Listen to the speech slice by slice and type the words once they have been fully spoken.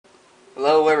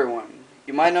Hello everyone.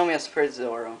 You might know me as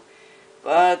Zoro,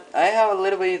 but I have a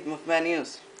little bit of bad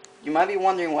news. You might be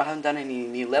wondering why I haven't done any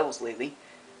new levels lately.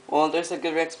 Well, there's a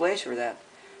good explanation for that.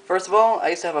 First of all, I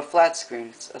used to have a flat screen.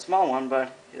 It's a small one,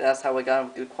 but that's how I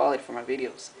got good quality for my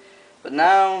videos. But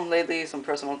now, lately, some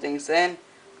personal things, and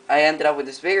I ended up with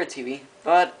this bigger TV,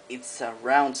 but it's a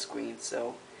round screen,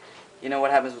 so you know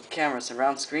what happens with cameras and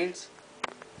round screens?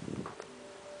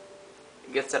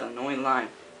 It gets that annoying line.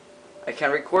 I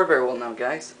can't record very well now,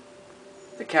 guys.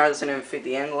 The camera doesn't even fit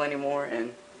the angle anymore,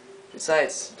 and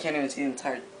besides, you can't even see the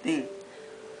entire thing.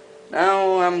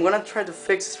 Now I'm gonna try to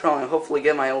fix this problem and hopefully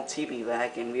get my old TV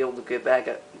back and be able to get back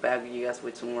with you guys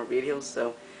with some more videos.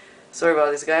 So sorry about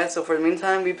this, guys. So for the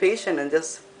meantime, be patient and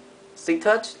just stay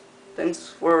touched. Thanks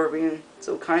for being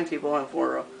so kind, people, and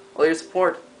for all your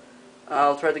support.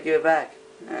 I'll try to give it back,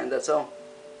 and that's all.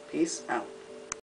 Peace out.